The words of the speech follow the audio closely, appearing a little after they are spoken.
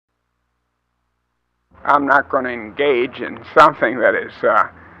I'm not going to engage in something that is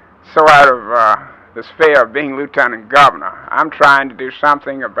so out of the sphere of being lieutenant governor. I'm trying to do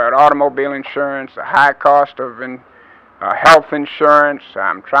something about automobile insurance, the high cost of health insurance.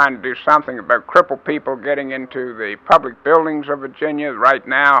 I'm trying to do something about crippled people getting into the public buildings of Virginia. Right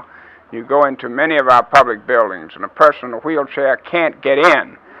now, you go into many of our public buildings and a person in a wheelchair can't get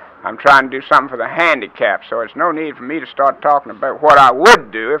in. I'm trying to do something for the handicapped, so it's no need for me to start talking about what I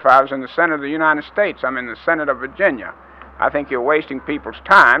would do if I was in the Senate of the United States. I'm in the Senate of Virginia. I think you're wasting people's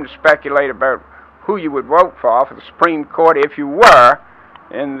time to speculate about who you would vote for the Supreme Court if you were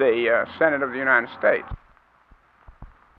in the Senate of the United States.